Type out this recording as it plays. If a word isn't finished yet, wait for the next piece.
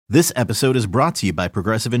This episode is brought to you by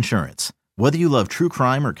Progressive Insurance. Whether you love true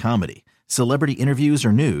crime or comedy, celebrity interviews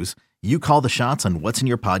or news, you call the shots on what's in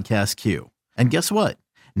your podcast queue. And guess what?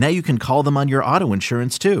 Now you can call them on your auto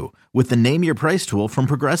insurance too with the Name Your Price tool from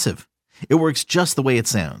Progressive. It works just the way it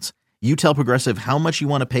sounds. You tell Progressive how much you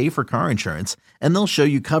want to pay for car insurance, and they'll show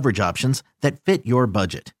you coverage options that fit your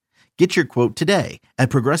budget. Get your quote today at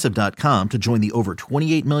Progressive.com to join the over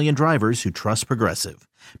 28 million drivers who trust Progressive.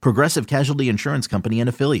 Progressive Casualty Insurance Company and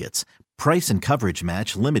Affiliates. Price and coverage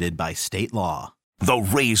match limited by state law. The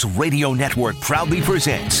Rays Radio Network proudly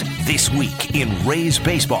presents This Week in Rays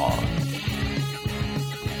Baseball.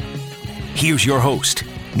 Here's your host,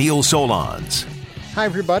 Neil Solondz. Hi,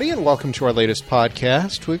 everybody, and welcome to our latest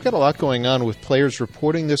podcast. We've got a lot going on with players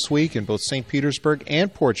reporting this week in both St. Petersburg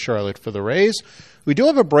and Port Charlotte for the Rays. We do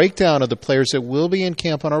have a breakdown of the players that will be in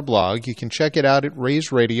camp on our blog. You can check it out at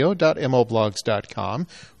raysradio.moblogs.com.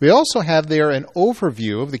 We also have there an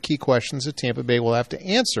overview of the key questions that Tampa Bay will have to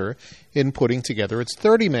answer in putting together its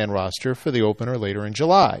 30-man roster for the opener later in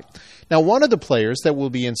July. Now, one of the players that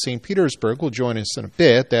will be in St. Petersburg will join us in a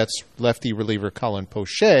bit. That's lefty reliever Colin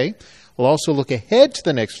Poche. We'll also look ahead to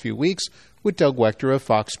the next few weeks with Doug Wechter of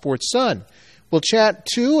Fox Sports Sun. We'll chat,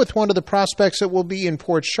 too, with one of the prospects that will be in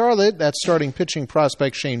Port Charlotte. That's starting pitching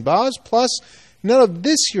prospect Shane Baz. Plus, none of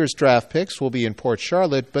this year's draft picks will be in Port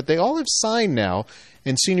Charlotte, but they all have signed now,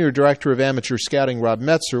 and Senior Director of Amateur Scouting Rob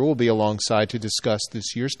Metzer will be alongside to discuss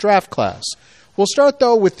this year's draft class. We'll start,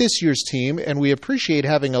 though, with this year's team, and we appreciate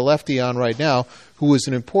having a lefty on right now who was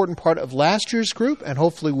an important part of last year's group and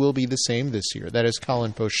hopefully will be the same this year. That is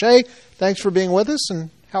Colin Poche. Thanks for being with us, and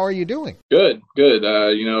how are you doing? Good.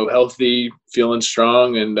 Healthy, feeling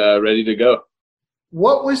strong, and ready to go.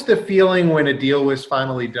 What was the feeling when a deal was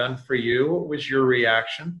finally done for you? What was your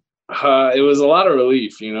reaction? It was a lot of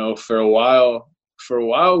relief. For a while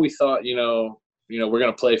we thought, we're going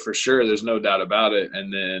to play for sure. There's no doubt about it.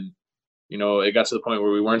 And then, it got to the point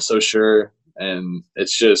where we weren't so sure. And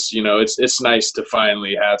it's just, it's nice to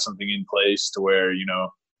finally have something in place to where,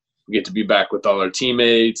 we get to be back with all our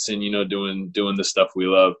teammates and, doing the stuff we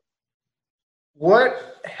love.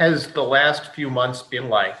 What has the last few months been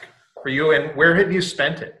like for you, and where have you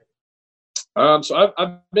spent it? So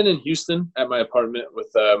I've been in Houston at my apartment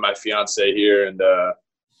with my fiance here. And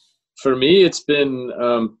for me, it's been,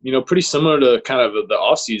 pretty similar to kind of the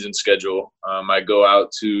off-season schedule. I go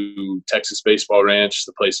out to Texas Baseball Ranch,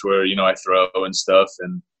 the place where, I throw and stuff.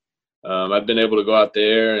 And I've been able to go out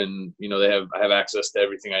there and, I have access to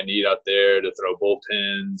everything I need out there to throw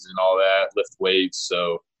bullpens and all that, lift weights.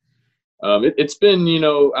 So it's been,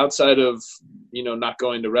 outside of, not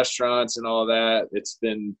going to restaurants and all that, it's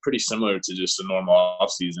been pretty similar to just a normal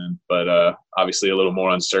off season, but obviously a little more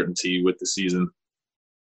uncertainty with the season.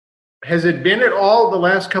 Has it been at all the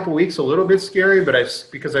last couple of weeks a little bit scary? But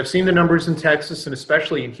because I've seen the numbers in Texas and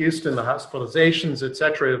especially in Houston, the hospitalizations, et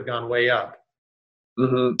cetera, have gone way up.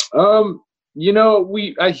 Mm-hmm.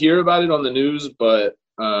 I hear about it on the news, but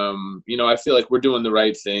I feel like we're doing the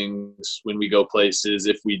right things when we go places.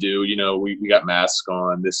 If we do, we got masks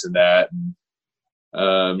on, this and that.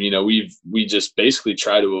 And, we just basically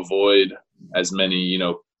try to avoid as many,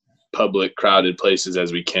 public crowded places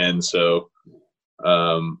as we can. So,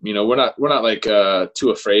 we're not like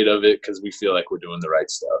too afraid of it because we feel like we're doing the right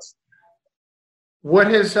stuff. What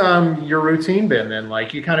has your routine been then?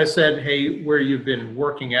 Like you kind of said, hey, where you've been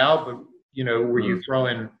working out, but were you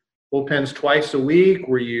throwing bullpens twice a week?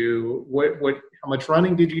 Were you how much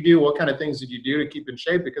running did you do? What kind of things did you do to keep in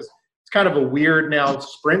shape? Because it's kind of a weird now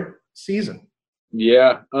sprint season.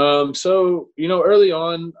 Yeah. So, early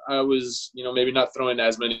on I was, maybe not throwing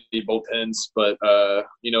as many bullpens, but,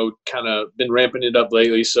 kind of been ramping it up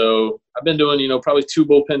lately. So I've been doing, probably 2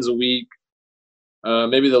 bullpens a week.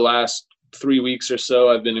 Maybe the last 3 weeks or so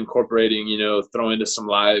I've been incorporating, throwing to some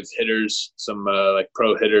live hitters, some like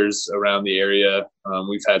pro hitters around the area.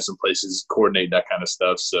 We've had some places coordinate that kind of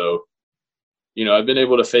stuff. So, I've been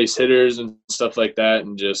able to face hitters and stuff like that.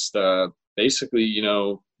 And just basically,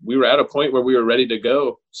 we were at a point where we were ready to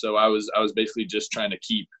go. So I was basically just trying to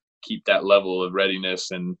keep that level of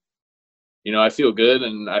readiness. And, I feel good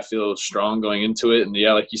and I feel strong going into it. And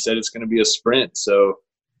yeah, like you said, it's going to be a sprint. So,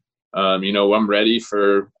 I'm ready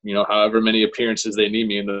for, however many appearances they need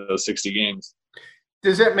me in those 60 games.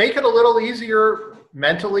 Does that make it a little easier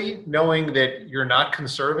mentally, knowing that you're not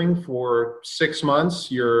conserving for 6 months,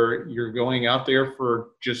 you're going out there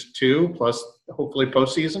for just 2 plus hopefully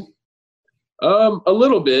postseason? A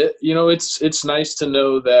little bit. It's nice to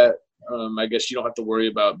know that I guess you don't have to worry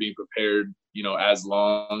about being prepared, as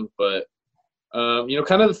long. But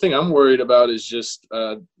kind of the thing I'm worried about is just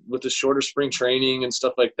with the shorter spring training and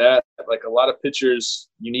stuff like that, like a lot of pitchers,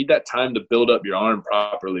 you need that time to build up your arm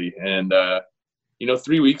properly. And,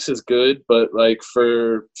 3 weeks is good, but like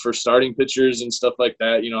for starting pitchers and stuff like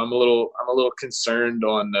that, I'm a little concerned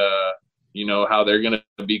on, how they're going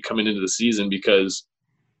to be coming into the season, because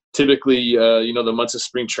typically, the months of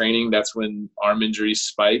spring training, that's when arm injuries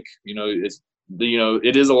spike.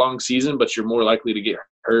 It is a long season, but you're more likely to get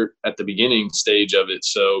hurt at the beginning stage of it.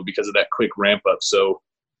 So because of that quick ramp up. So,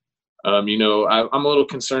 I'm a little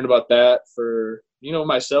concerned about that for,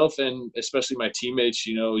 myself and especially my teammates.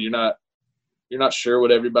 You're not sure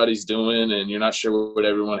what everybody's doing, and you're not sure what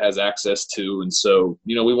everyone has access to. And so,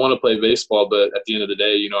 we want to play baseball, but at the end of the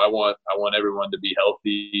day, I want everyone to be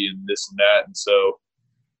healthy and this and that. And so,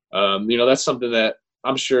 that's something that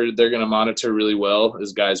I'm sure they're going to monitor really well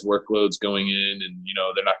as guys' workloads going in, and,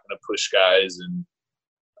 they're not going to push guys. And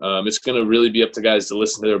it's going to really be up to guys to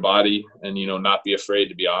listen to their body and, not be afraid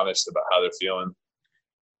to be honest about how they're feeling.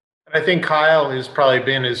 I think Kyle has probably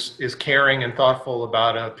been as caring and thoughtful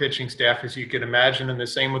about a pitching staff as you could imagine, and the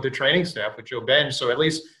same with the training staff with Joe Benj. So at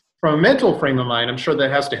least from a mental frame of mind, I'm sure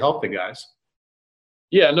that has to help the guys.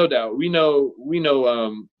 Yeah, no doubt. We know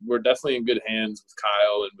we're definitely in good hands with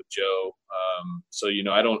Kyle and with Joe. So,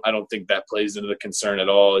 I don't think that plays into the concern at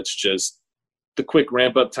all. It's just the quick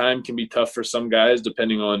ramp up time can be tough for some guys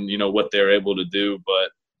depending on, what they're able to do.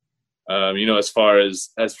 But, as far as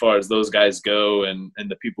those guys go and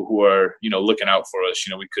the people who are, looking out for us,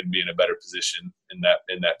 we couldn't be in a better position in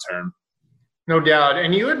that term. No doubt.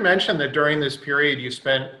 And you had mentioned that during this period you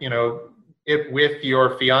spent, it with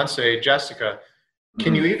your fiance, Jessica.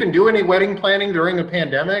 Can you even do any wedding planning during the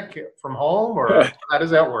pandemic from home, or how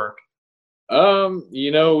does that work?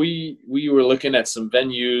 We were looking at some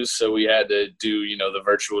venues, so we had to do, the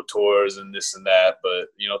virtual tours and this and that. But,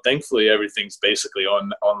 thankfully everything's basically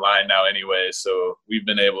online now anyway. So we've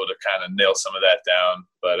been able to kind of nail some of that down.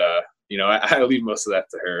 But, I leave most of that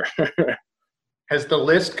to her. Has the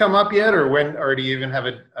list come up yet, or do you even have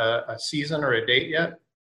a season or a date yet?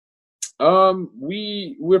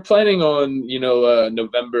 We're planning on,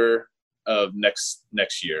 November of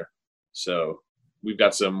next year. So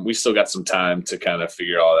we still got some time to kind of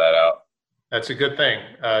figure all that out. That's a good thing,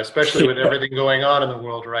 especially with everything going on in the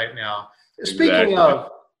world right now. Exactly. Speaking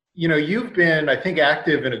of, you've been, I think,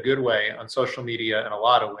 active in a good way on social media in a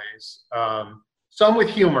lot of ways. Some with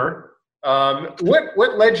humor.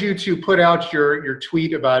 What led you to put out your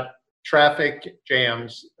tweet about traffic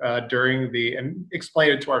jams and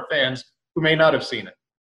explain it to our fans who may not have seen it?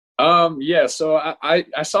 So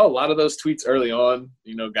I saw a lot of those tweets early on.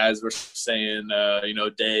 Guys were saying,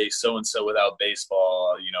 day so-and-so without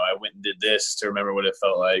baseball. I went and did this to remember what it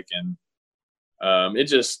felt like. And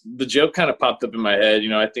the joke kind of popped up in my head.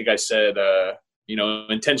 I think I said,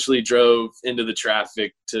 intentionally drove into the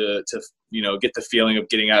traffic to get the feeling of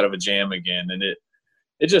getting out of a jam again. And it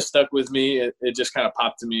just stuck with me. It just kind of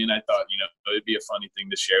popped to me. And I thought, it'd be a funny thing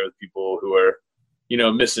to share with people who are,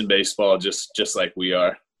 missing baseball just like we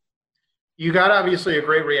are. You got obviously a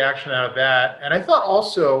great reaction out of that. And I thought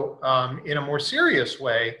also in a more serious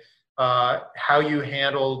way, how you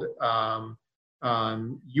handled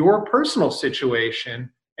your personal situation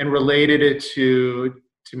and related it to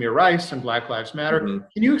Tamir Rice and Black Lives Matter. Mm-hmm.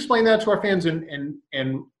 Can you explain that to our fans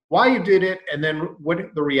and why you did it, and then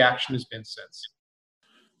what the reaction has been since?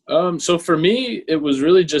 So for me, it was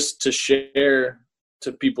really just to share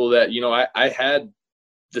to people that, I had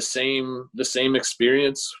the same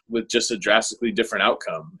experience with just a drastically different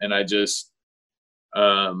outcome. And I just,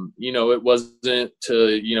 it wasn't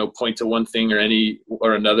to, point to one thing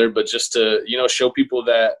or another, but just to, show people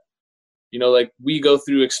that, like we go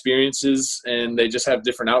through experiences and they just have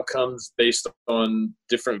different outcomes based on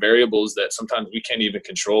different variables that sometimes we can't even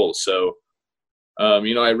control. So,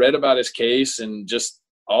 I read about his case and just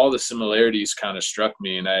all the similarities kind of struck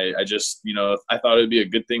me. And I just, I thought it'd be a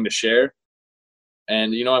good thing to share.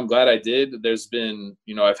 And, I'm glad I did. There's been,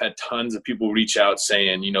 I've had tons of people reach out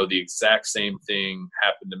saying, the exact same thing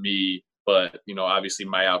happened to me, but, obviously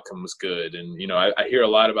my outcome was good. And, I hear a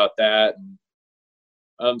lot about that.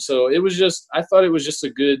 And, so I thought it was just a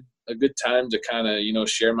good time to kind of,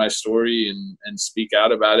 share my story and speak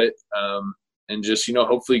out about it. And just,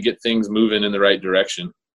 hopefully get things moving in the right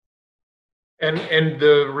direction. And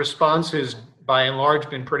the response has by and large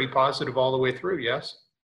been pretty positive all the way through. Yes.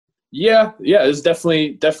 Yeah, it's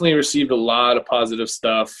definitely received a lot of positive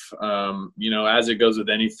stuff. As it goes with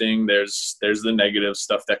anything, there's the negative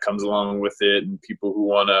stuff that comes along with it, and people who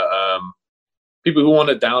want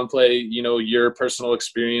to downplay, your personal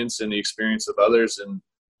experience and the experience of others. And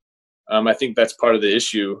I think that's part of the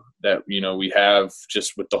issue that we have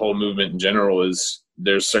just with the whole movement in general is,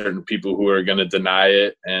 there's certain people who are going to deny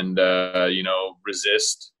it and, you know,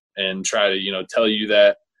 resist and try to, you know, tell you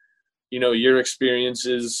that, you know, your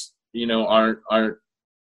experiences, you know, aren't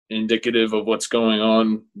indicative of what's going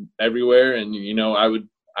on everywhere. And, you know,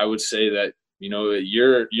 I would say that, you know,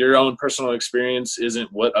 your own personal experience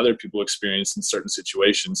isn't what other people experience in certain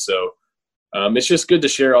situations. So it's just good to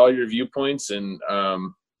share all your viewpoints and,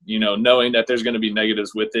 you know, knowing that there's going to be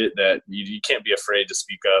negatives with it, that you can't be afraid to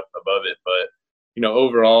speak up above it. But, you know,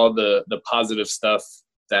 overall, the positive stuff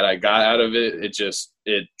that I got out of it,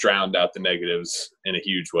 it drowned out the negatives in a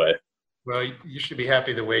huge way. Well, you should be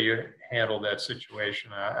happy the way you handled that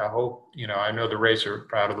situation. I hope, you know, I know the Rays are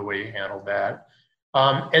proud of the way you handled that.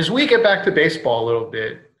 As we get back to baseball a little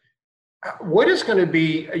bit, what is going to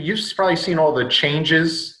be, you've probably seen all the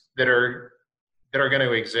changes that are going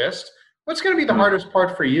to exist. What's going to be the hardest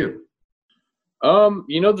part for you?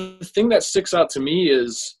 You know, the thing that sticks out to me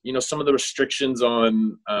is, you know, some of the restrictions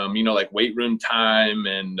on, you know, like weight room time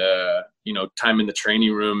and, you know, time in the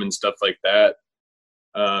training room and stuff like that.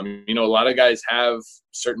 You know, a lot of guys have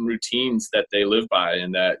certain routines that they live by,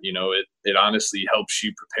 and that, you know, it honestly helps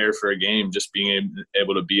you prepare for a game, just being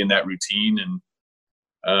able to be in that routine.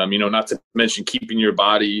 And, you know, not to mention keeping your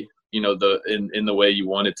body, you know, in the way you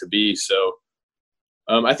want it to be. So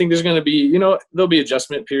I think there's going to be, you know, there'll be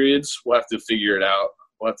adjustment periods. We'll have to figure it out.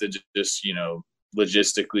 We'll have to just, you know,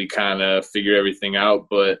 logistically kind of figure everything out.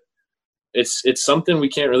 But it's something we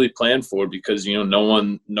can't really plan for because, you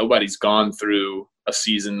know, nobody's gone through a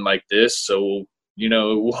season like this. So, you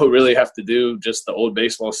know, we'll really have to do just the old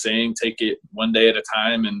baseball saying, take it one day at a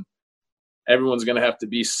time. And everyone's going to have to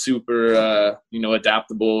be super, you know,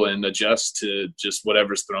 adaptable and adjust to just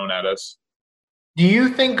whatever's thrown at us. Do you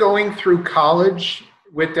think going through college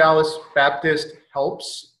with Dallas Baptist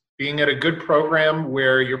helps, being at a good program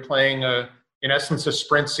where you're playing, in essence, a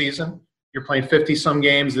sprint season? You're playing 50-some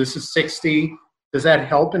games. This is 60. Does that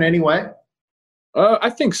help in any way? I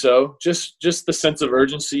think so. Just the sense of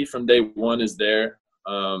urgency from day one is there.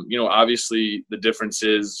 You know, obviously the difference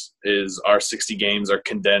is our 60 games are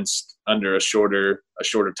condensed under a shorter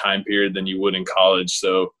time period than you would in college.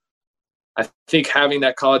 So I think having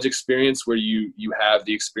that college experience where you have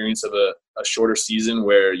the experience of a shorter season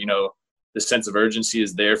where, you know, the sense of urgency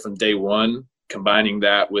is there from day one, combining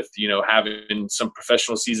that with, you know, having some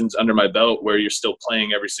professional seasons under my belt where you're still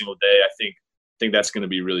playing every single day, I think that's going to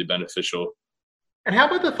be really beneficial. And how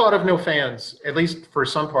about the thought of no fans, at least for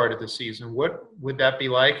some part of the season? What would that be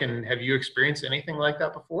like? And have you experienced anything like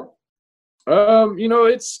that before? You know,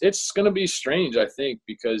 it's going to be strange, I think,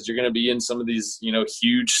 because you're going to be in some of these, you know,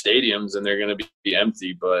 huge stadiums and they're going to be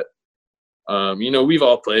empty. But, you know, we've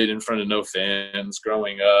all played in front of no fans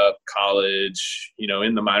growing up, college, you know,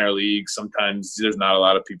 in the minor leagues. Sometimes there's not a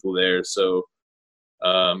lot of people there. So,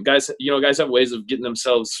 guys have ways of getting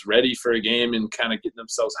themselves ready for a game and kind of getting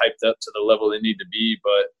themselves hyped up to the level they need to be.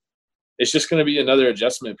 But it's just going to be another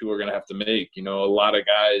adjustment people are going to have to make. You know, a lot of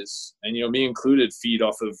guys, and, you know, me included, feed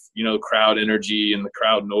off of, you know, crowd energy and the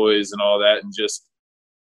crowd noise and all that. And just,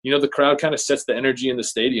 you know, the crowd kind of sets the energy in the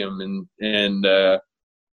stadium. And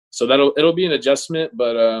so it'll be an adjustment.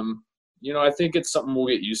 But, you know, I think it's something we'll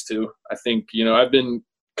get used to. I think, you know, I've been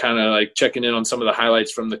kind of like checking in on some of the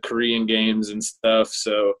highlights from the Korean games and stuff.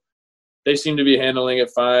 So they seem to be handling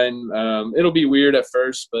it fine. It'll be weird at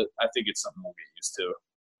first, but I think it's something we'll get used to.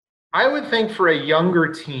 I would think for a younger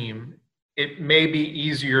team, it may be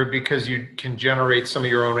easier because you can generate some of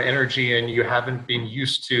your own energy and you haven't been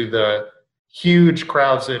used to the huge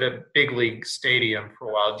crowds at a big league stadium for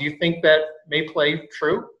a while. Do you think that may play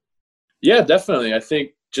true? Yeah, definitely. I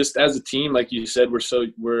think just as a team, like you said, we're so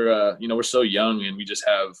young, and we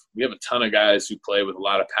have a ton of guys who play with a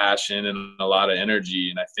lot of passion and a lot of energy.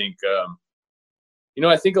 And I think, you know,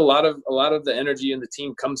 I think a lot of the energy in the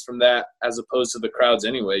team comes from that, as opposed to the crowds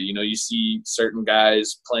anyway. You know, you see certain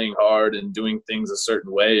guys playing hard and doing things a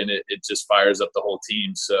certain way, and it just fires up the whole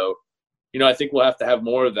team. So, you know, I think we'll have to have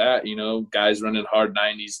more of that, you know, guys running hard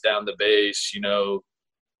 90s down the base, you know,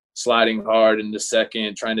 sliding hard into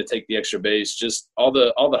second, trying to take the extra base, just all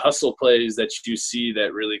the hustle plays that you see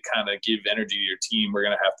that really kind of give energy to your team. We're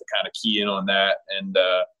going to have to kind of key in on that. And,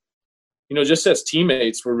 you know, just as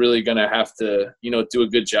teammates, we're really going to have to, you know, do a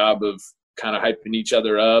good job of kind of hyping each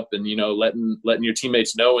other up and, you know, letting your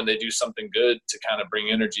teammates know when they do something good to kind of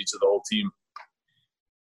bring energy to the whole team.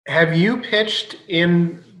 Have you pitched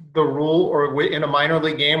in the rule or in a minor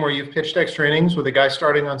league game where you've pitched extra innings with a guy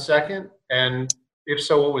starting on second? And if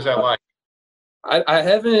so, what was that like? I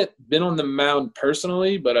haven't been on the mound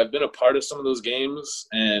personally, but I've been a part of some of those games,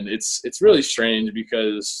 and it's really strange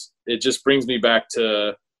because it just brings me back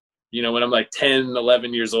to, when I'm like 10,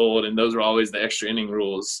 11 years old, and those were always the extra inning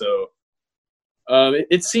rules. So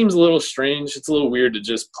it seems a little strange. It's a little weird to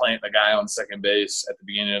just plant the guy on second base at the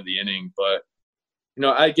beginning of the inning, but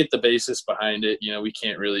I get the basis behind it. We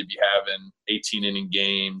can't really be having 18 inning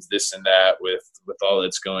games, this and that with all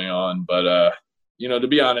that's going on. But, to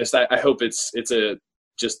be honest, I hope it's a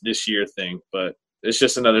just this year thing, but it's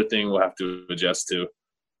just another thing we'll have to adjust to.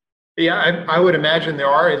 Yeah, I would imagine there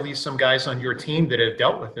are at least some guys on your team that have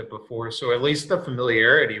dealt with it before. So at least the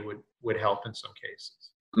familiarity would help in some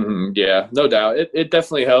cases. Mm-hmm, yeah, no doubt. It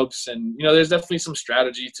definitely helps. And, there's definitely some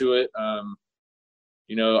strategy to it.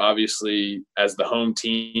 Obviously as the home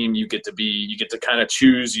team, you get to kind of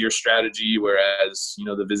choose your strategy, whereas,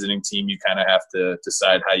 the visiting team, you kind of have to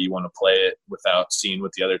decide how you want to play it without seeing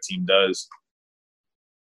what the other team does.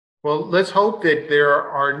 Well, let's hope that there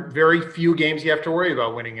are very few games you have to worry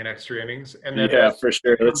about winning in extra innings. And then for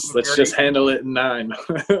sure. Let's just handle it in 9.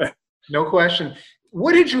 No question.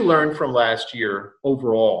 What did you learn from last year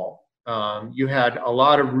overall? You had a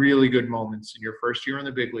lot of really good moments in your first year in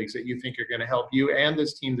the big leagues that you think are going to help you and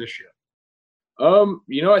this team this year.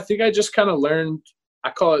 I think I just kind of learned,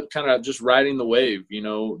 I call it kind of just riding the wave.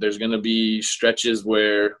 There's going to be stretches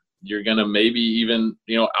where you're going to maybe even,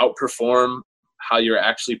 outperform how you're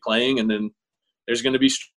actually playing. And then there's going to be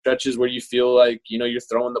stretches where you feel like, you're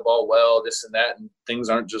throwing the ball well, this and that, and things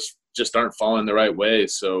aren't just aren't falling the right way.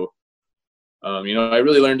 So, I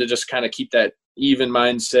really learned to just kind of keep that even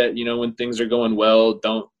mindset. When things are going well,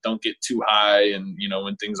 don't get too high. And,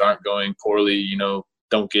 when things aren't going poorly,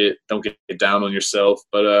 don't get down on yourself.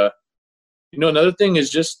 But, another thing is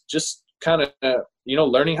just kind of,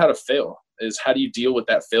 learning how to fail. Is how do you deal with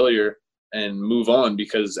that failure and move on?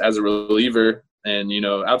 Because as a reliever and,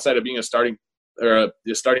 outside of being a starting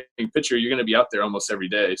pitcher, you're going to be out there almost every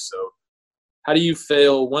day. So how do you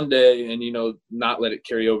fail one day and, not let it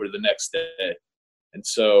carry over to the next day? And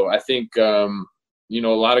so I think, a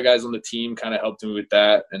lot of guys on the team kind of helped me with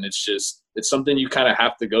that. And it's something you kind of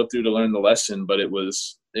have to go through to learn the lesson. But I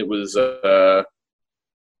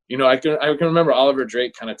can remember Oliver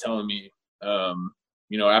Drake kind of telling me,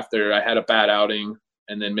 after I had a bad outing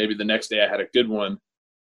and then maybe the next day I had a good one.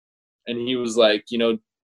 And he was like,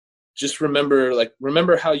 just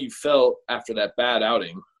remember how you felt after that bad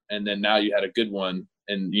outing. And then now you had a good one.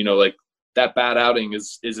 And, that bad outing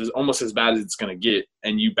is almost as bad as it's going to get,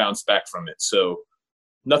 and you bounce back from it. So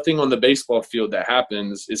nothing on the baseball field that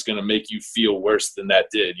happens is going to make you feel worse than that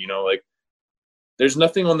did. There's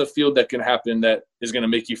nothing on the field that can happen that is going to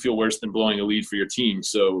make you feel worse than blowing a lead for your team.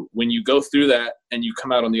 So when you go through that and you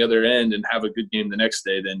come out on the other end and have a good game the next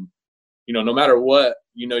day, then, no matter what,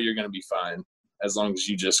 you're going to be fine as long as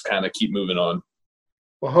you just kind of keep moving on.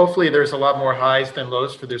 Well, hopefully there's a lot more highs than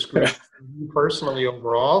lows for this group. Personally,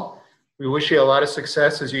 overall, we wish you a lot of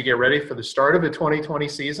success as you get ready for the start of the 2020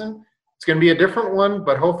 season. It's going to be a different one,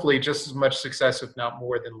 but hopefully just as much success, if not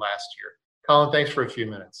more, than last year. Colin, thanks for a few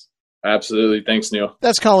minutes. Absolutely. Thanks, Neil.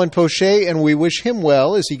 That's Colin Poche, and we wish him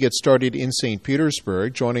well as he gets started in St.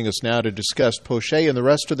 Petersburg. Joining us now to discuss Poche and the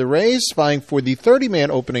rest of the Rays, vying for the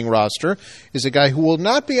 30-man opening roster, is a guy who will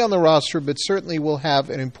not be on the roster, but certainly will have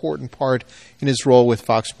an important part in his role with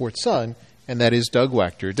Fox Sports Sun, and that is Doug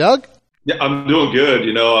Wachter. Doug? Yeah, I'm doing good.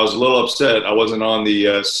 I was a little upset I wasn't on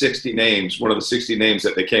the 60 names, one of the 60 names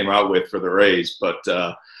that they came out with for the Rays, but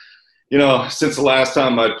since the last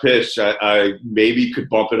time I pitched, I maybe could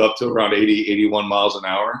bump it up to around 80, 81 miles an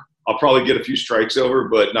hour. I'll probably get a few strikes over,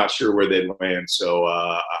 but not sure where they'd land. So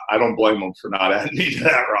I don't blame them for not adding me to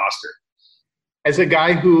that roster. As a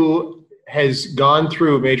guy who has gone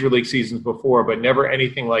through major league seasons before, but never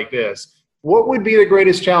anything like this, what would be the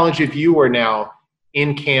greatest challenge if you were now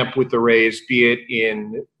in camp with the Rays, be it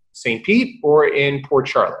in St. Pete or in Port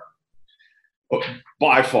Charlotte?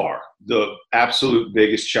 By far, the absolute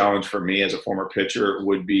biggest challenge for me as a former pitcher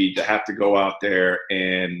would be to have to go out there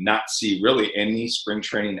and not see really any spring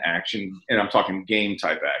training action, and I'm talking game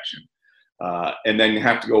type action, and then you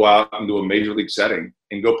have to go out into a major league setting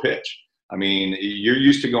and go pitch. I mean, you're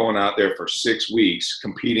used to going out there for 6 weeks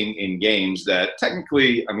competing in games that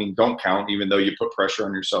technically, don't count, even though you put pressure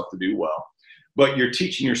on yourself to do well. But you're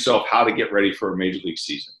teaching yourself how to get ready for a major league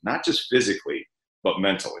season, not just physically, but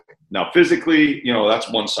mentally. Now, physically, that's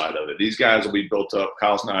one side of it. These guys will be built up.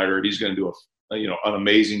 Kyle Snyder, he's going to do an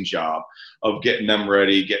amazing job of getting them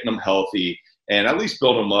ready, getting them healthy, and at least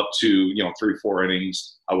build them up to 3-4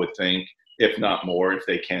 innings, I would think, if not more, if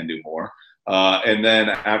they can do more. And then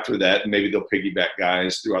after that, maybe they'll piggyback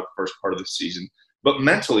guys throughout the first part of the season. But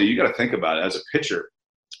mentally, you got to think about it as a pitcher.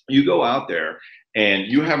 you go out there and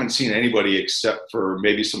you haven't seen anybody except for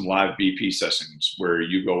maybe some live BP sessions where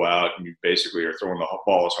you go out and you basically are throwing the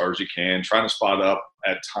ball as hard as you can, trying to spot up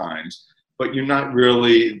at times, but you're not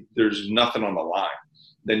really, there's nothing on the line.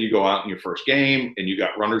 Then you go out in your first game and you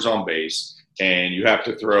got runners on base and you have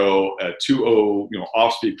to throw a 2-0,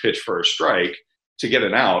 off-speed pitch for a strike to get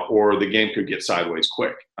an out, or the game could get sideways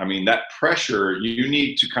quick. I mean, that pressure, you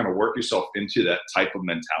need to kind of work yourself into that type of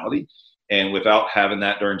mentality. And without having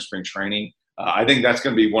that during spring training, I think that's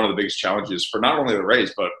going to be one of the biggest challenges for not only the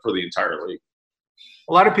Rays, but for the entire league.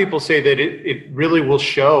 A lot of people say that it really will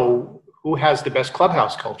show who has the best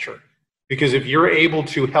clubhouse culture. Because if you're able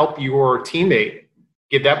to help your teammate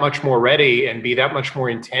get that much more ready and be that much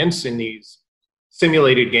more intense in these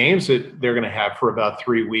simulated games that they're going to have for about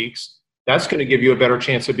 3 weeks, that's going to give you a better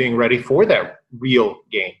chance of being ready for that real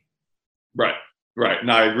game. Right.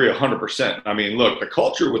 No, I agree 100%. I mean, look, the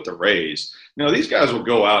culture with the Rays, these guys will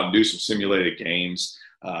go out and do some simulated games,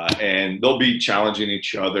 and they'll be challenging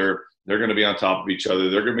each other. They're going to be on top of each other.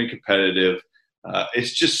 They're going to be competitive.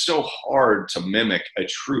 It's just so hard to mimic a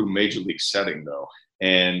true major league setting, though.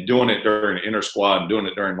 And doing it during inter squad and doing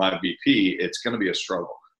it during live BP, it's going to be a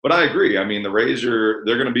struggle. But I agree. I mean, the Rays they're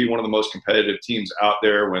going to be one of the most competitive teams out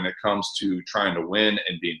there when it comes to trying to win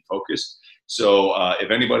and being focused. So if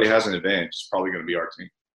anybody has an advantage, it's probably going to be our team.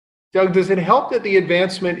 Doug, does it help that the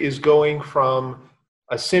advancement is going from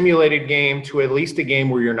a simulated game to at least a game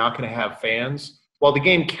where you're not going to have fans? While the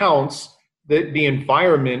game counts, the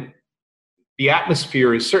environment, the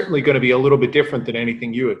atmosphere is certainly going to be a little bit different than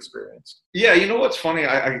anything you experienced. Yeah, you know what's funny?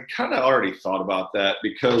 I kind of already thought about that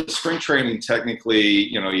because spring training, technically,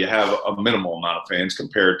 you have a minimal amount of fans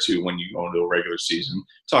compared to when you go into a regular season.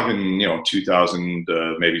 Talking, 2,000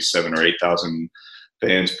 maybe 7,000 or 8,000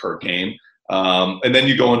 fans per game. And then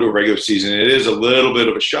you go into a regular season. It is a little bit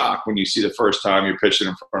of a shock when you see the first time you're pitching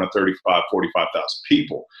in front of 35,000, 45,000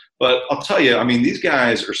 people. But I'll tell you, I mean, these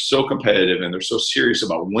guys are so competitive and they're so serious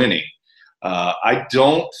about winning. I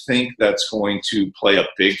don't think that's going to play a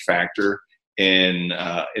big factor in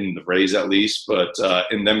the Rays at least, but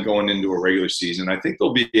in them going into a regular season, I think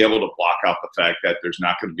they'll be able to block out the fact that there's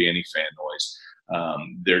not going to be any fan noise.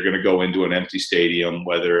 They're going to go into an empty stadium,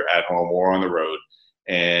 whether at home or on the road,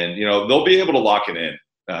 and they'll be able to lock it in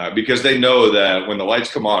because they know that when the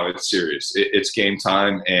lights come on, it's serious. It's game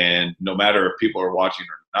time, and no matter if people are watching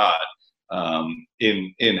or not,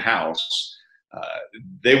 in-house.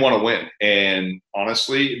 They want to win, and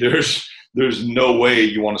honestly, there's no way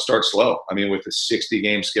you want to start slow. I mean, with a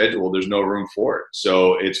 60-game schedule, there's no room for it.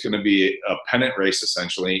 So it's going to be a pennant race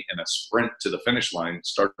essentially, and a sprint to the finish line,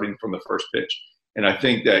 starting from the first pitch. And I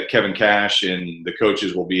think that Kevin Cash and the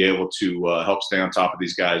coaches will be able to help stay on top of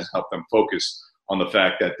these guys, help them focus on the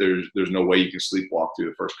fact that there's no way you can sleepwalk through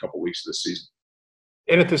the first couple weeks of the season.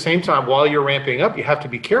 And at the same time, while you're ramping up, you have to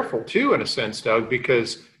be careful too, in a sense, Doug,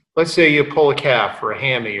 because let's say you pull a calf or a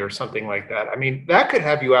hammy or something like that. I mean, that could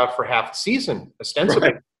have you out for half the season, ostensibly.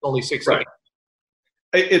 Right. Only 6 games.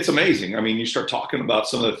 It's amazing. I mean, you start talking about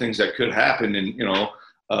some of the things that could happen, and,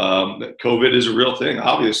 COVID is a real thing,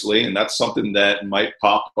 obviously, and that's something that might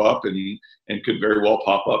pop up and could very well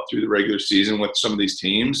pop up through the regular season with some of these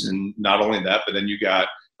teams. And not only that, but then you got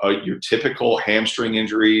your typical hamstring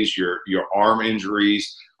injuries, your arm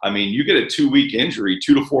injuries. I mean, you get a 2-week injury,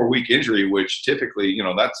 2 to 4 week injury, which typically,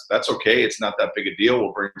 that's okay. It's not that big a deal.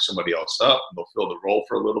 We'll bring somebody else up. They'll fill the role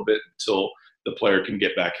for a little bit until the player can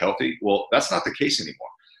get back healthy. Well, that's not the case anymore.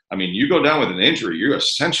 I mean, you go down with an injury, you're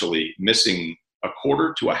essentially missing a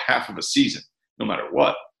quarter to a half of a season, no matter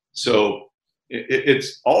what. So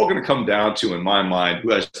it's all going to come down to, in my mind, who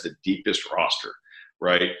has the deepest roster,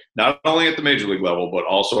 right? Not only at the major league level, but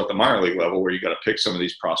also at the minor league level, where you got to pick some of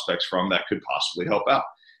these prospects from that could possibly help out.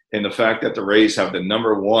 And the fact that the Rays have the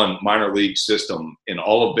 #1 minor league system in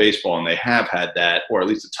all of baseball, and they have had that, or at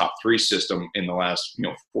least the top 3 system in the last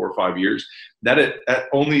 4 or 5 years, that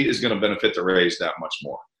only is going to benefit the Rays that much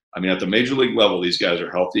more. I mean, at the major league level, these guys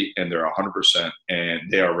are healthy and they're 100% and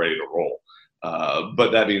they are ready to roll.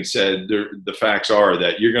 But that being said, the facts are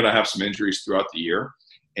that you're going to have some injuries throughout the year,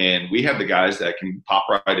 and we have the guys that can pop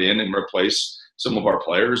right in and replace some of our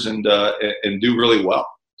players and do really well.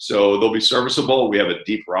 So they'll be serviceable. We have a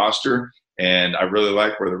deep roster, and I really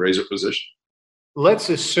like where the Rays are positioned. Let's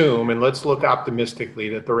assume, and let's look optimistically,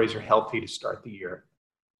 that the Rays are healthy to start the year.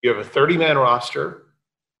 You have a 30-man roster.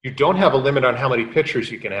 You don't have a limit on how many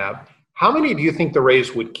pitchers you can have. How many do you think the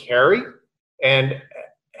Rays would carry? And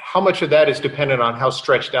how much of that is dependent on how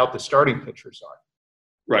stretched out the starting pitchers are?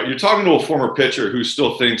 Right. You're talking to a former pitcher who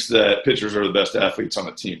still thinks that pitchers are the best athletes on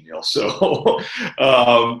the team, Neil. So,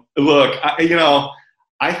 look,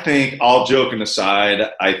 I think, all joking aside,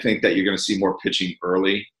 I think that you're going to see more pitching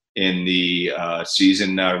early in the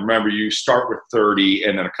season. Now, remember, you start with 30,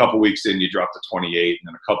 and then a couple weeks in, you drop to 28, and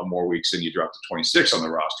then a couple more weeks in, you drop to 26 on the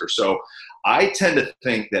roster. So I tend to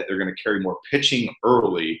think that they're going to carry more pitching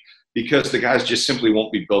early because the guys just simply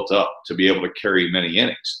won't be built up to be able to carry many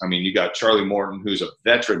innings. I mean, you got Charlie Morton, who's a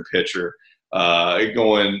veteran pitcher,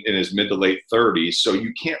 going in his mid to late 30s, so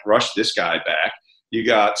you can't rush this guy back. You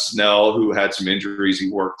got Snell, who had some injuries he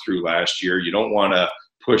worked through last year. You don't want to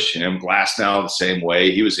push him. Glasnow the same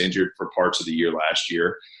way. He was injured for parts of the year last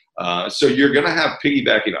year. So you're going to have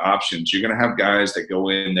piggybacking options. You're going to have guys that go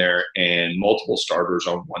in there and multiple starters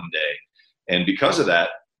on one day. And because of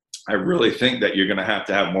that, I really think that you're going to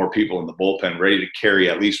have more people in the bullpen ready to carry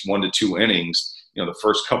at least 1 to 2 innings, the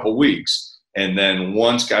first couple weeks. And then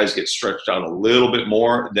once guys get stretched out a little bit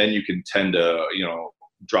more, then you can tend to,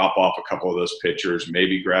 drop off a couple of those pitchers,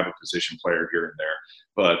 maybe grab a position player here and there.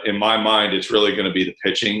 But in my mind, it's really going to be the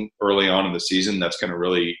pitching early on in the season that's going to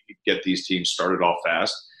really get these teams started off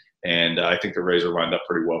fast. And I think the Rays are lined up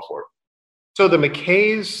pretty well for it. So the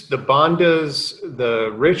McKays, the Bondas,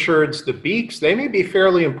 the Richards, the Beeks, they may be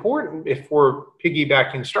fairly important if we're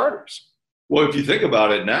piggybacking starters. Well, if you think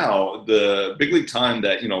about it now, the big league time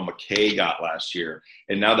that, McKay got last year,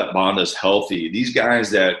 and now that Bonda's healthy, these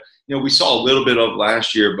guys that, we saw a little bit of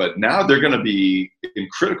last year, but now they're going to be in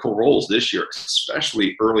critical roles this year,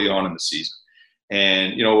 especially early on in the season.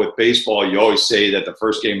 And, with baseball, you always say that the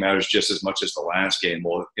first game matters just as much as the last game.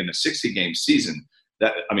 Well, in a 60-game season,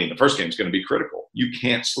 the first game is going to be critical. You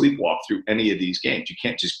can't sleepwalk through any of these games. You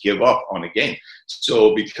can't just give up on a game.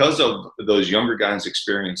 So because of those younger guys'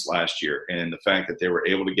 experience last year and the fact that they were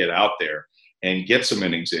able to get out there and get some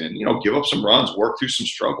innings in, give up some runs, work through some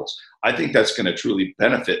struggles, I think that's going to truly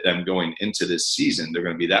benefit them going into this season. They're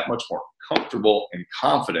going to be that much more comfortable and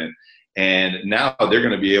confident, and now they're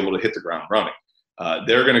going to be able to hit the ground running.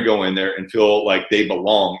 They're going to go in there and feel like they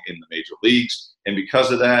belong in the major leagues. And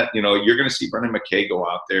because of that, you're going to see Brendan McKay go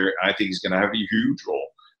out there. I think he's going to have a huge role,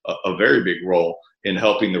 a very big role in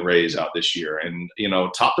helping the Rays out this year. And,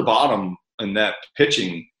 top to bottom in that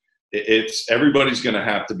pitching, it's everybody's going to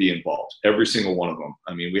have to be involved, every single one of them.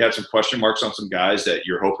 I mean, we have some question marks on some guys that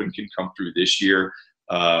you're hoping can come through this year,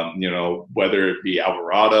 whether it be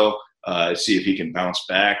Alvarado, see if he can bounce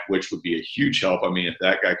back, which would be a huge help. I mean, if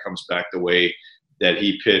that guy comes back the way that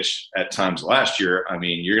he pitched at times last year, I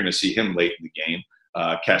mean, you're going to see him late in the game.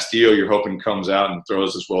 Castillo, you're hoping comes out and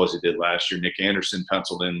throws as well as he did last year. Nick Anderson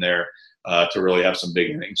penciled in there to really have some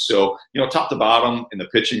big innings. So, top to bottom in the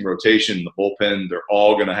pitching rotation, the bullpen, they're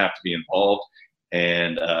all going to have to be involved.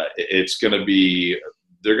 And they're going to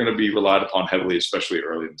be relied upon heavily, especially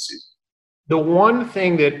early in the season. The one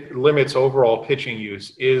thing that limits overall pitching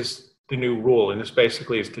use is the new rule, and this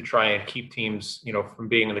basically is to try and keep teams, from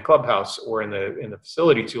being in the clubhouse or in the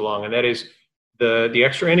facility too long, and that is the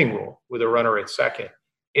extra inning rule with a runner at second.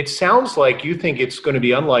 It sounds like you think it's going to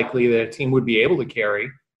be unlikely that a team would be able to carry,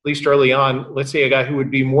 at least early on, let's say a guy who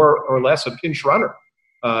would be more or less a pinch runner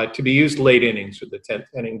to be used late innings or the 10th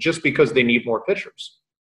inning, just because they need more pitchers.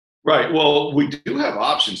 Right. Well, we do have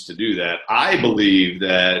options to do that. I believe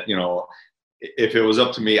that, if it was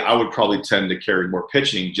up to me, I would probably tend to carry more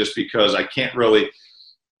pitching just because I can't really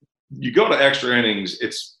 – you go to extra innings,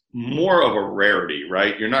 it's more of a rarity,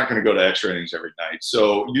 right? You're not going to go to extra innings every night.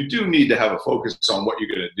 So you do need to have a focus on what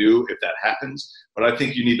you're going to do if that happens. But I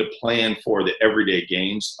think you need to plan for the everyday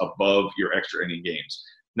games above your extra inning games.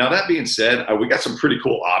 Now, that being said, we got some pretty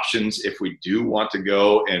cool options if we do want to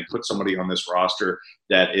go and put somebody on this roster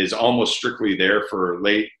that is almost strictly there for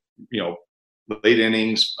late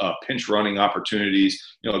innings, pinch running opportunities.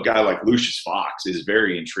 A guy like Lucius Fox is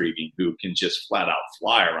very intriguing, who can just flat out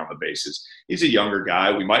fly around the bases. He's a younger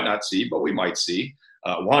guy we might not see, but we might see.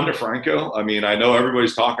 Wander Franco, I mean, I know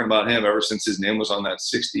everybody's talking about him ever since his name was on that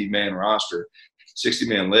 60-man roster,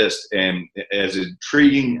 60-man list. And as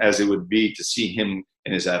intriguing as it would be to see him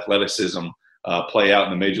and his athleticism play out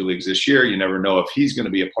in the major leagues this year, you never know if he's going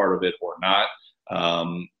to be a part of it or not.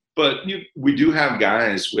 But we do have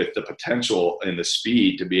guys with the potential and the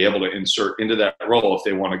speed to be able to insert into that role if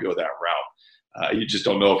they want to go that route. You just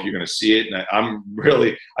don't know if you're going to see it. And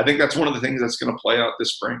I think that's one of the things that's going to play out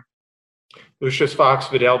this spring. Lucius Fox,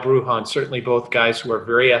 Vidal Brujan, certainly both guys who are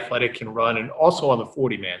very athletic and run, and also on the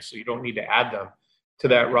 40-man, so you don't need to add them to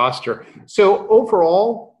that roster. So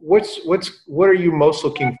overall, what are you most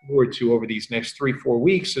looking forward to over these next 3-4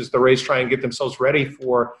 weeks as the Rays try and get themselves ready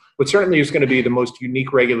for what certainly is going to be the most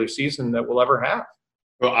unique regular season that we'll ever have?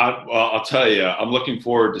 Well, I'll tell you, I'm looking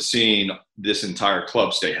forward to seeing this entire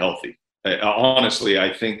club stay healthy. Honestly,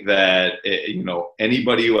 I think that,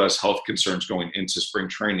 anybody who has health concerns going into spring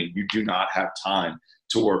training, you do not have time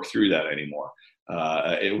to work through that anymore.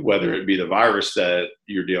 Whether it be the virus that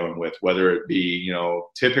you're dealing with, whether it be,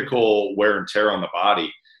 typical wear and tear on the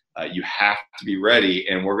body, you have to be ready.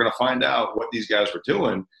 And we're going to find out what these guys were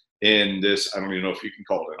doing in this, I don't even know if you can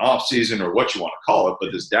call it an off season or what you want to call it,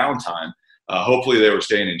 but this downtime. Hopefully they were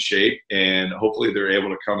staying in shape, and hopefully they're able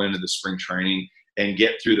to come into the spring training and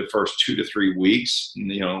get through the first 2 to 3 weeks,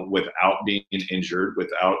 without being injured,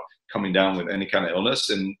 without coming down with any kind of illness,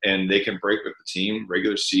 and they can break with the team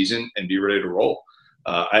regular season and be ready to roll.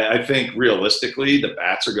 I think realistically, the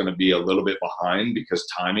bats are going to be a little bit behind because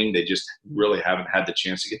timing, they just really haven't had the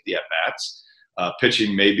chance to get the at-bats.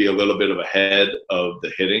 Pitching may be a little bit of ahead of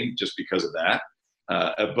the hitting just because of that.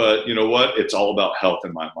 But you know what? It's all about health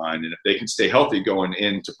in my mind. And if they can stay healthy going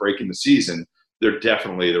into breaking the season,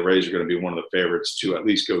 the Rays are going to be one of the favorites to at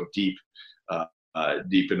least go deep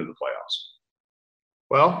into the playoffs.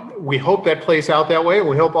 Well, we hope that plays out that way.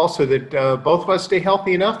 We hope also that both of us stay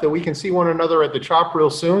healthy enough that we can see one another at the Chop real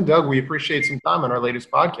soon. Doug, we appreciate some time on our latest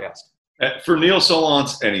podcast. For Neil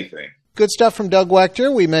Solondz, anything. Good stuff from Doug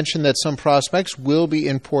Wachter. We mentioned that some prospects will be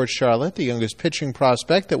in Port Charlotte. The youngest pitching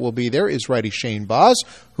prospect that will be there is righty Shane Baz,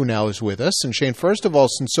 who now is with us. And Shane, first of all,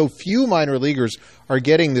 since so few minor leaguers are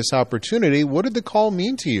getting this opportunity, what did the call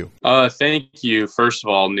mean to you? Thank you. First of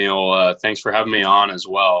all, Neil, thanks for having me on as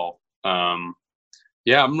well.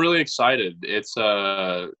 Yeah, I'm really excited. It's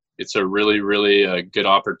a really, really good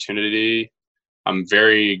opportunity. I'm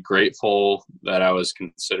very grateful that I was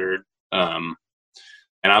considered.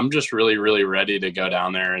 And I'm just really, really ready to go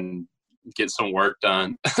down there and get some work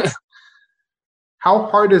done. How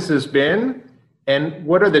hard has this been? And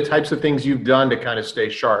what are the types of things you've done to kind of stay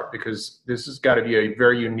sharp? Because this has got to be a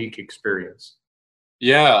very unique experience.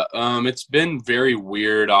 Yeah, it's been very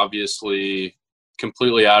weird, obviously,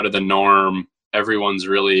 completely out of the norm. Everyone's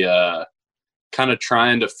really kind of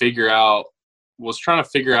trying to figure out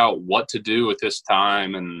what to do with this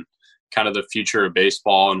time and kind of the future of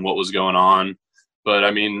baseball and what was going on. But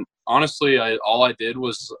I mean, honestly, all I did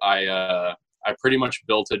was I pretty much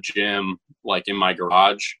built a gym like in my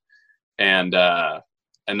garage, and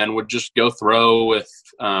then would just go throw with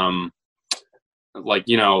anyone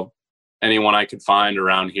I could find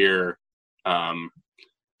around here,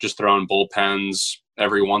 just throwing bullpens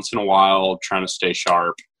every once in a while, trying to stay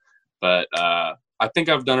sharp. But I think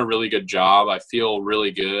I've done a really good job. I feel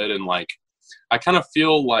really good, and I kind of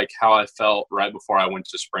feel like how I felt right before I went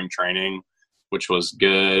to spring training, which was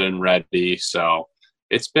good and ready. So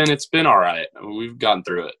it's been all right. We've gotten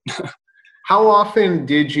through it. How often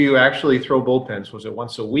did you actually throw bullpens? Was it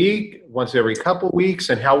once a week, once every couple weeks?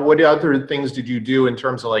 And what other things did you do in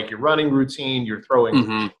terms of your running routine, your throwing?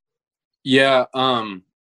 Mm-hmm. Yeah.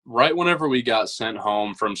 Right whenever we got sent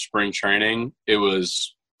home from spring training, it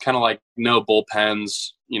was kind of no bullpens,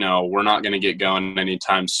 we're not going to get going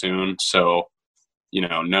anytime soon. So,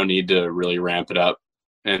 no need to really ramp it up.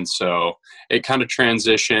 And so it kind of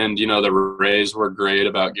transitioned, the Rays were great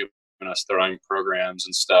about giving us throwing programs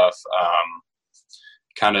and stuff,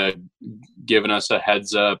 kind of giving us a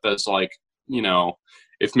heads up as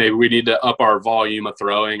if maybe we need to up our volume of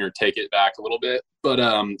throwing or take it back a little bit. But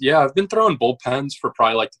yeah, I've been throwing bullpens for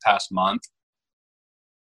probably the past month.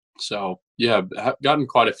 So yeah, I've gotten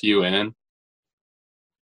quite a few in.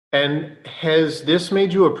 And has this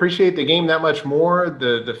made you appreciate the game that much more?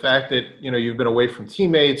 The fact that, you've been away from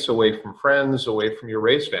teammates, away from friends, away from your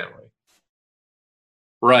Rays family?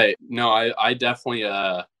 Right. No, I definitely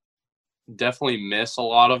miss a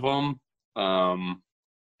lot of them.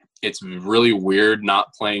 It's really weird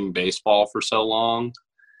not playing baseball for so long.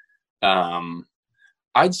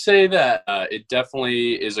 I'd say that it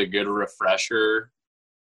definitely is a good refresher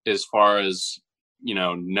as far as,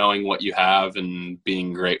 knowing what you have and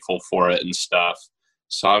being grateful for it and stuff.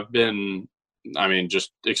 So I've been,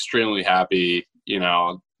 just extremely happy,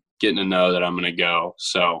 getting to know that I'm going to go.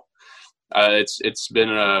 So it's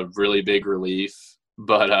been a really big relief,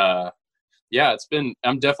 but yeah,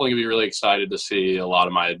 I'm definitely gonna be really excited to see a lot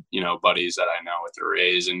of my, buddies that I know with the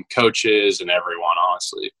Rays and coaches and everyone,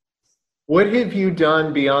 honestly. What have you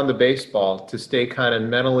done beyond the baseball to stay kind of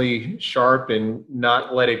mentally sharp and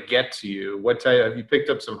not let it get to you? Have you picked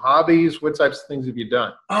up some hobbies? What types of things have you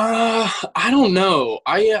done? I don't know.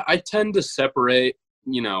 I tend to separate,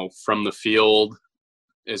 from the field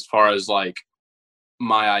as far as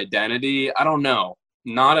my identity. I don't know.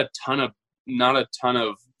 Not a ton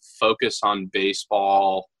of focus on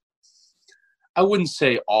baseball. I wouldn't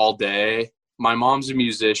say all day. My mom's a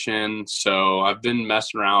musician, so I've been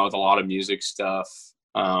messing around with a lot of music stuff.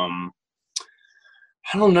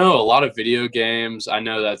 I don't know, a lot of video games. I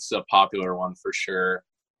know that's a popular one for sure.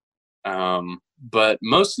 But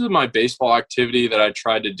most of my baseball activity that I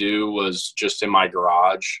tried to do was just in my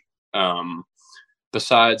garage.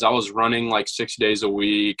 Besides, I was running like 6 days a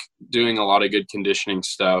week, doing a lot of good conditioning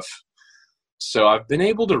stuff. So I've been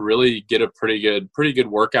able to really get a pretty good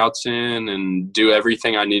workouts in and do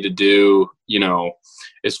everything I need to do,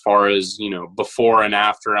 as far as, before and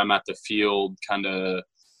after I'm at the field, kind of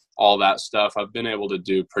all that stuff. I've been able to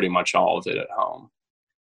do pretty much all of it at home.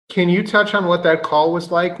 Can you touch on what that call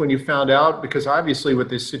was like when you found out? Because obviously with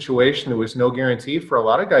this situation, there was no guarantee for a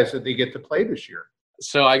lot of guys that they get to play this year.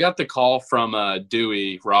 So I got the call from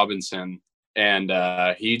Dewey Robinson, and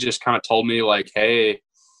he just kind of told me like, hey,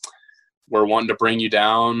 we're wanting to bring you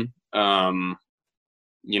down.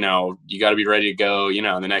 You got to be ready to go, in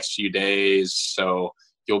the next few days. So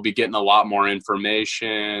you'll be getting a lot more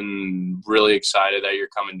information. Really excited that you're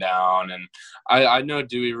coming down. And I know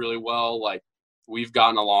Dewey really well. Like, we've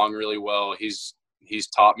gotten along really well. He's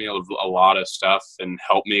taught me a lot of stuff and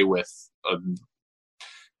helped me with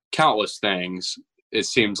countless things, it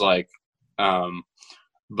seems like.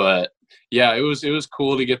 But yeah, it was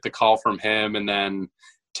cool to get the call from him, and then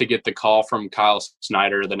to get the call from Kyle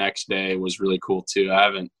Snyder the next day was really cool too. I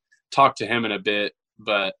haven't talked to him in a bit,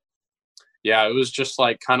 but yeah, it was just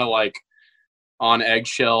kind of like on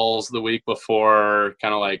eggshells the week before,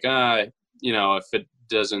 kind of like, if it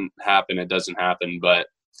doesn't happen, it doesn't happen. But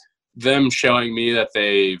them showing me that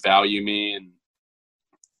they value me and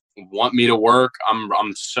want me to work,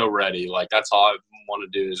 I'm so ready. Like, that's all I want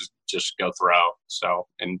to do is just go throw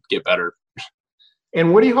and get better.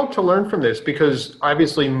 And what do you hope to learn from this? Because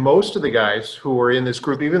obviously most of the guys who are in this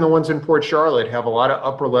group, even the ones in Port Charlotte, have a lot of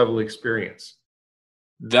upper level experience.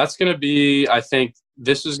 That's going to be, I think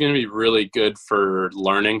this is going to be really good for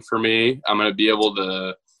learning for me. I'm going to be able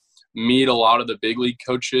to meet a lot of the big league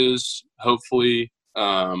coaches, hopefully,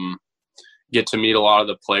 get to meet a lot of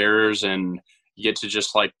the players and get to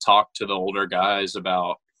just talk to the older guys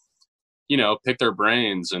about, pick their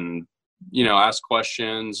brains and, ask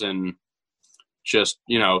questions and just,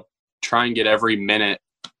 try and get every minute,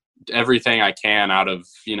 everything I can out of,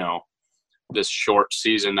 this short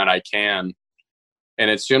season that I can. And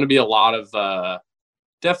it's going to be a lot of,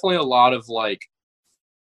 definitely a lot of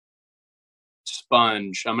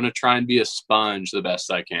sponge. I'm going to try and be a sponge the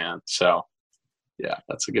best I can. So yeah,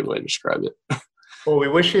 that's a good way to describe it. Well, we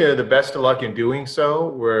wish you the best of luck in doing so.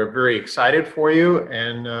 We're very excited for you,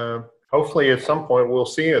 and hopefully at some point we'll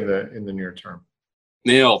see you in the near term.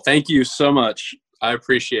 Neil, thank you so much. I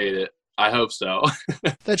appreciate it. I hope so.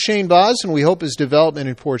 That's Shane Baz, and we hope his development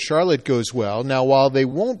in Port Charlotte goes well. Now, while they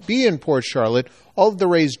won't be in Port Charlotte, all of the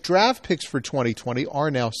Rays draft picks for 2020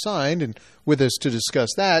 are now signed, and with us to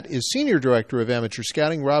discuss that is Senior Director of Amateur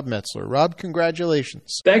Scouting, Rob Metzler. Rob,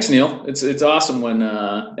 congratulations. Thanks, Neil. It's awesome when,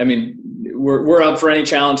 we're up for any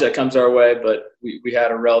challenge that comes our way, but we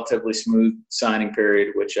had a relatively smooth signing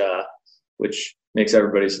period, which makes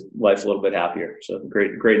everybody's life a little bit happier. So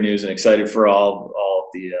great news, and excited for all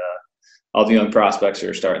the young prospects who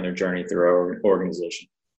are starting their journey through our organization.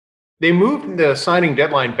 They moved the signing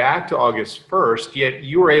deadline back to August 1st, yet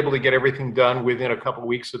you were able to get everything done within a couple of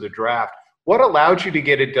weeks of the draft. What allowed you to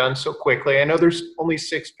get it done so quickly? I know there's only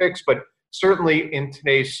 6 picks, but certainly in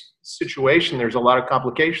today's situation, there's a lot of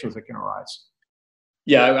complications that can arise.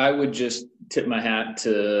 Yeah, I would just tip my hat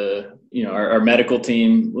to, our medical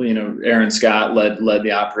team. Aaron Scott led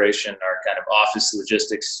the operation. Our kind of office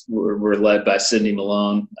logistics were led by Sydney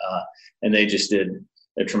Malone, and they just did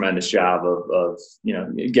a tremendous job of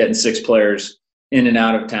getting 6 players in and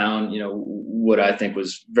out of town, what I think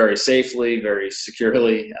was very safely, very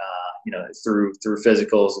securely, through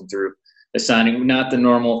physicals and through a signing. Not the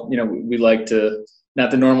normal,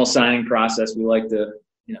 not the normal signing process. We like to,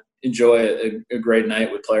 enjoy a great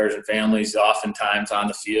night with players and families, oftentimes on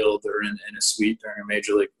the field or in a suite during a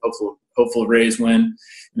major league hopeful Rays win.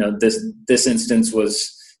 This instance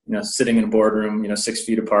was, sitting in a boardroom, 6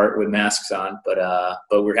 feet apart with masks on, but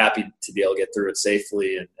we're happy to be able to get through it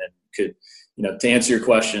safely and could, to answer your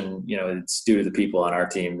question, it's due to the people on our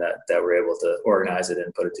team that were able to organize it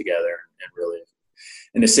and put it together and really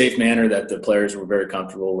in a safe manner that the players were very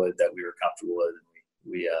comfortable with, that we were comfortable with.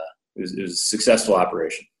 It was a successful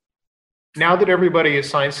operation. Now that everybody is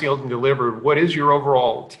signed, sealed, and delivered, what is your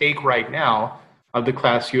overall take right now of the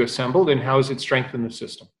class you assembled, and how has it strengthened the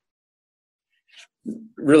system?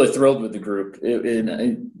 Really thrilled with the group.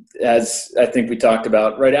 As I think we talked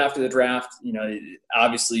about right after the draft,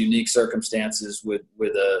 obviously unique circumstances with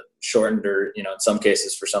a shortened or, in some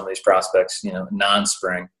cases for some of these prospects,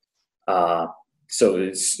 non-spring. So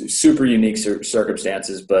it's super unique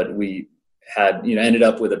circumstances, but we ended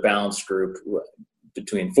up with a balanced group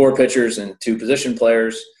between 4 pitchers and 2 position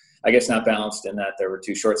players. I guess not balanced in that there were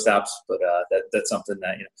 2 shortstops, but that's something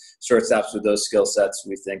that, shortstops with those skill sets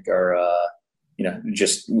we think are,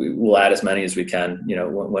 we'll add as many as we can,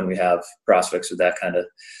 when we have prospects with that kind of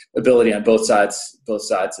ability on both sides of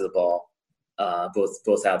the ball,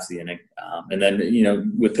 both halves of the inning. And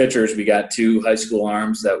then, with pitchers, we got 2 high school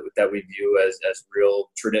arms that we view as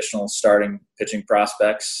real traditional starting pitching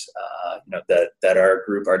prospects, that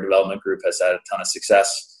our development group has had a ton of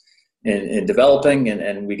success in developing,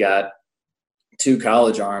 and we got 2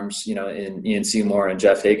 college arms, in Ian Seymour and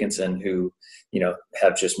Jeff Hakinson, who,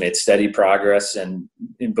 have just made steady progress, and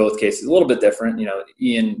in both cases, a little bit different.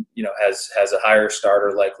 Ian, has a higher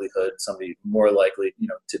starter likelihood, somebody more likely,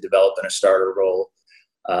 to develop in a starter role,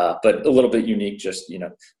 but a little bit unique, just,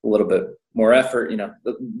 a little bit more effort,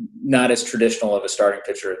 not as traditional of a starting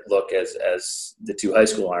pitcher look as the 2 high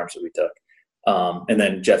school arms that we took. And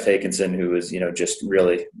then Jeff Hakinson, who was, just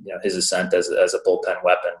really, his ascent as a bullpen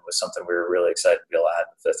weapon was something we were really excited to be able to add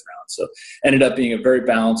in the 5th round. So ended up being a very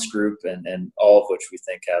balanced group, and all of which we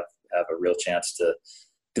think have a real chance to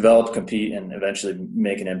develop, compete, and eventually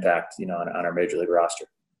make an impact, on our major league roster.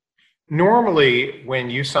 Normally, when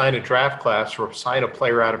you sign a draft class or sign a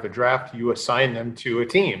player out of a draft, you assign them to a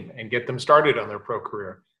team and get them started on their pro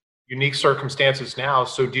career. Unique circumstances now.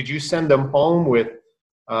 So did you send them home with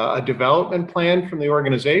a development plan from the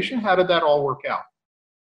organization? How did that all work out?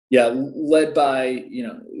 Yeah, led by,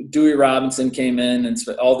 Dewey Robinson came in, and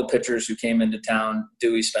all the pitchers who came into town,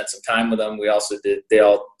 Dewey spent some time with them. They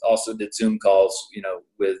all also did Zoom calls,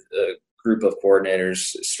 with a group of coordinators,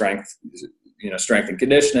 strength and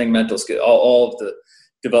conditioning, mental skill, all of the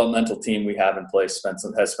developmental team we have in place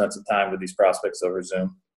has spent some time with these prospects over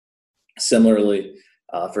Zoom. Similarly,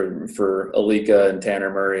 for Alika and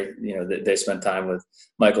Tanner Murray, they spent time with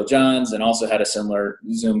Michael Johns and also had a similar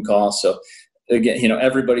Zoom call. So again,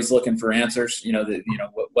 everybody's looking for answers,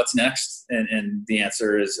 what's next? And the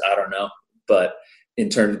answer is, I don't know. But in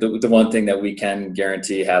terms of the one thing that we can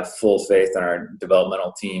guarantee, have full faith in our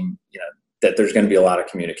developmental team, that there's going to be a lot of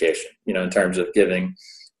communication, in terms of giving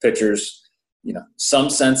pitchers, some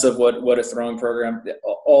sense of what a throwing program.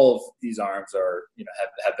 All of these arms are,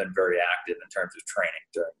 have been very active in terms of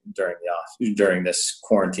training during this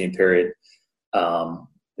quarantine period.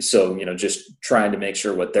 So, just trying to make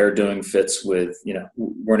sure what they're doing fits with,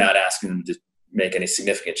 we're not asking them to make any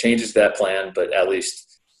significant changes to that plan, but at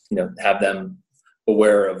least, have them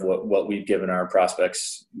aware of what we've given our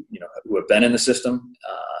prospects, who have been in the system.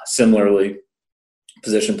 Similarly,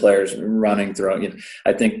 position players running, throwing.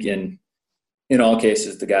 I think in all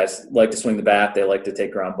cases, the guys like to swing the bat. They like to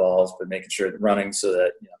take ground balls, but making sure they're running so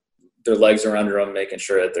that their legs are under them, making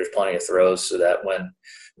sure that there's plenty of throws, so that when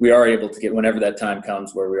we are able to get, whenever that time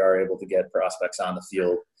comes where we are able to get prospects on the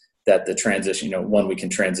field, that the transition, when we can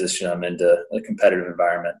transition them into a competitive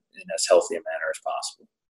environment in as healthy a manner as possible.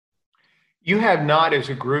 You have not, as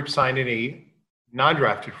a group, signed any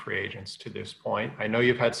non-drafted free agents to this point. I know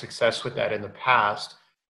you've had success with that in the past.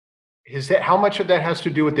 How much of that has to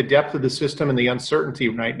do with the depth of the system and the uncertainty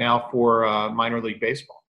right now for minor league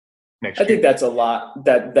baseball next year? I think that's a lot.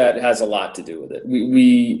 That has a lot to do with it.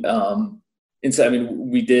 We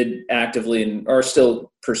did actively and are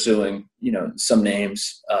still pursuing, some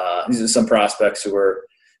names, some prospects who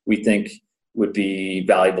we think would be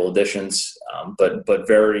valuable additions, but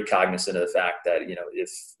very cognizant of the fact that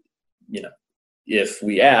if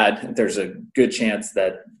we add, there's a good chance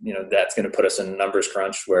that, that's going to put us in a numbers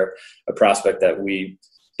crunch where a prospect that we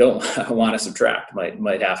don't want to subtract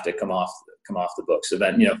might have to come off the books. So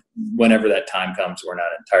then, whenever that time comes, we're not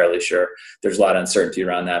entirely sure. There's a lot of uncertainty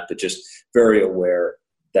around that, but just very aware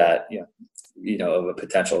that, of a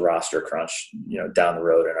potential roster crunch, down the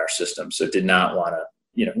road in our system. So did not want to,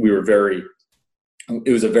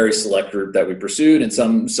 it was a very select group that we pursued, and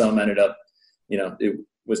some ended up, it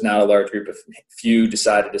was not a large group. A few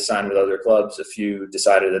decided to sign with other clubs. A few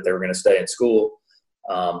decided that they were going to stay in school.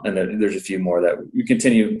 And then there's a few more that we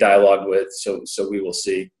continue dialogue with. So we will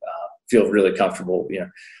see, feel really comfortable.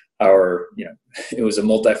 It was a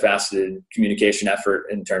multifaceted communication effort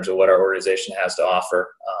in terms of what our organization has to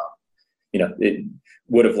offer. It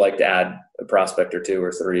would have liked to add a prospect or 2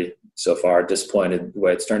 or 3 so far. Disappointed the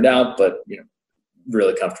way it's turned out, but,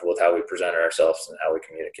 really comfortable with how we presented ourselves and how we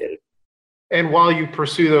communicated. And while you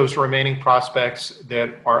pursue those remaining prospects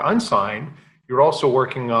that are unsigned, you're also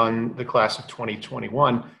working on the class of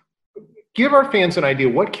 2021. Give our fans an idea,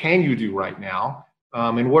 what can you do right now,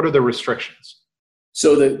 and what are the restrictions?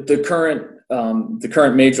 So the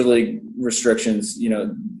current major league restrictions,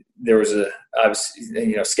 there was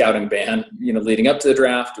obviously, scouting ban, leading up to the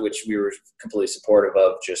draft, which we were completely supportive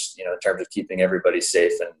of, just, in terms of keeping everybody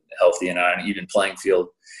safe and healthy and on an even playing field.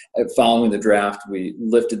 Following the draft, we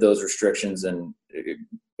lifted those restrictions, and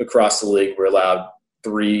across the league, we're allowed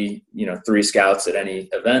three scouts at any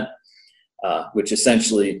event, which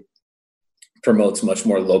essentially promotes much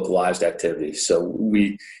more localized activity. So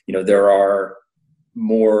there are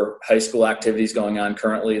more high school activities going on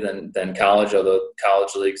currently than college, although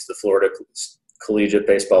college leagues, the Florida Collegiate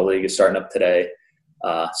Baseball League is starting up today.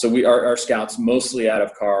 So our scouts, mostly out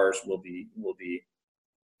of cars, will be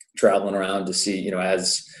traveling around to see,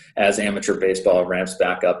 as amateur baseball ramps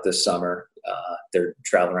back up this summer. They're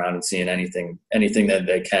traveling around and seeing anything that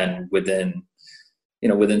they can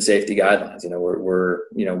within safety guidelines. We're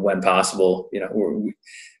when possible,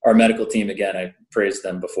 our medical team, again, I praised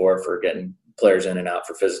them before for getting players in and out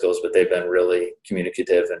for physicals, but they've been really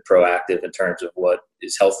communicative and proactive in terms of what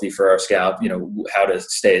is healthy for our scout, how to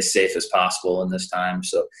stay as safe as possible in this time.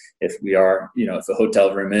 So if we are, if a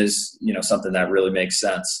hotel room is, something that really makes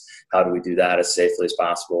sense, how do we do that as safely as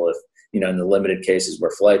possible? If, in the limited cases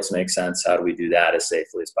where flights make sense, how do we do that as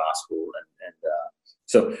safely as possible?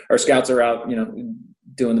 So our scouts are out,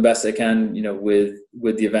 doing the best they can,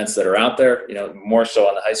 with the events that are out there, more so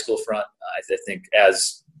on the high school front. I think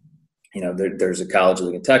as, there's a college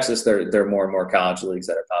league in Texas, there are more and more college leagues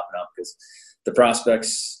that are popping up, because the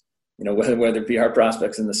prospects, whether it be our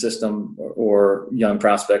prospects in the system or young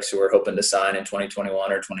prospects who are hoping to sign in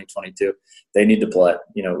 2021 or 2022, they need to play,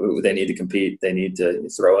 they need to compete, they need to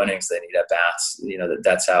throw innings, they need at bats,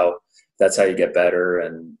 that's how you get better.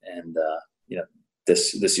 And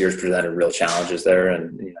this year's presented real challenges there,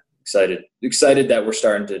 and excited that we're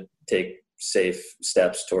starting to take safe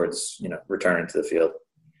steps towards returning to the field.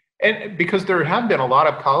 And because there have been a lot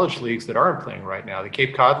of college leagues that aren't playing right now. The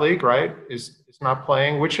Cape Cod League, right, is not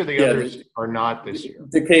playing. Which of the others are not this year?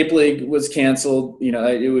 The Cape League was canceled.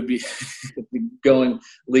 It would be going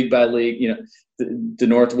league by league. The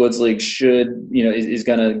Northwoods League is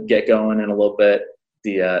going to get going in a little bit.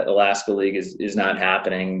 The Alaska League is not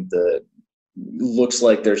happening. Looks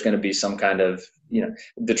like there's going to be some kind of,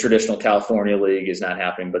 the traditional California League is not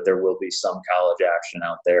happening, but there will be some college action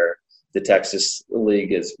out there. The Texas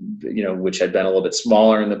League is, which had been a little bit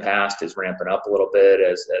smaller in the past, is ramping up a little bit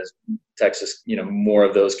as Texas, more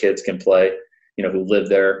of those kids can play, who live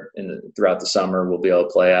there throughout the summer will be able to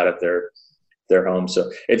play out of their home.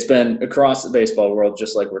 So it's been across the baseball world,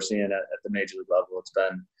 just like we're seeing at the major league level. It's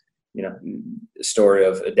been, a story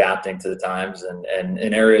of adapting to the times and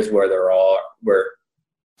in areas where where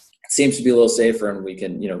it seems to be a little safer, and we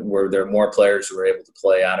can, where there are more players who are able to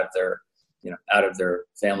play out of their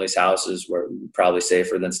families' houses, where probably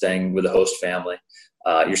safer than staying with a host family.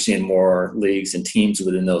 You're seeing more leagues and teams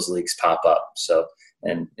within those leagues pop up. So,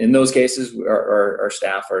 and in those cases, our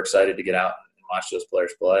staff are excited to get out and watch those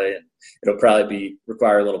players play. And it'll probably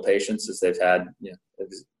require a little patience, as they've had,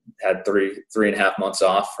 had 3.5 months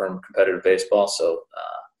off from competitive baseball. So,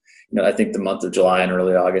 I think the month of July and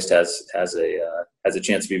early August has a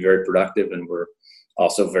chance to be very productive, and we're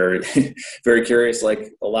also very, very curious,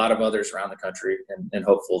 like a lot of others around the country, and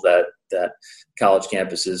hopeful that college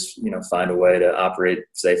campuses, find a way to operate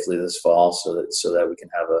safely this fall, so that we can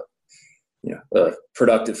have a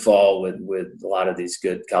productive fall with a lot of these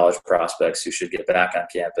good college prospects who should get back on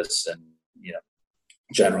campus, and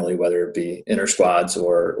generally, whether it be inter squads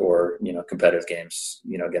or competitive games,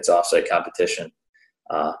 against offsite competition.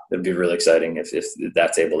 It'd be really exciting if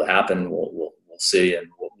that's able to happen. We'll see, and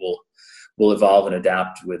we'll evolve and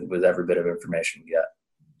adapt with every bit of information we get.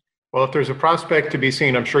 Well, if there's a prospect to be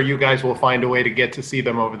seen, I'm sure you guys will find a way to get to see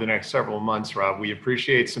them over the next several months, Rob. We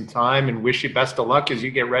appreciate some time and wish you best of luck as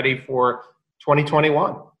you get ready for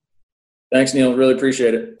 2021. Thanks, Neil. Really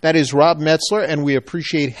appreciate it. That is Rob Metzler, and we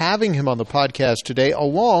appreciate having him on the podcast today,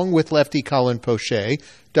 along with lefty Colin Poche,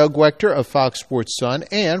 Doug Wechter of Fox Sports Sun,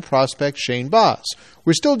 and prospect Shane Baz.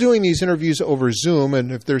 We're still doing these interviews over Zoom, and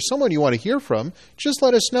if there's someone you want to hear from, just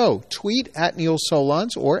let us know. Tweet at Neil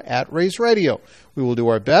Solondz or at Rays Radio. We will do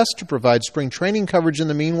our best to provide spring training coverage in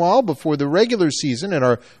the meanwhile before the regular season and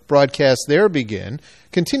our broadcasts there begin.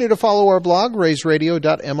 Continue to follow our blog,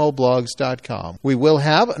 raysradio.moblogs.com. We will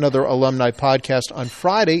have another alumni podcast on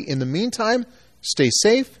Friday. In the meantime, stay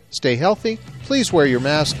safe, stay healthy, please wear your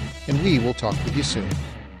mask, and we will talk with you soon.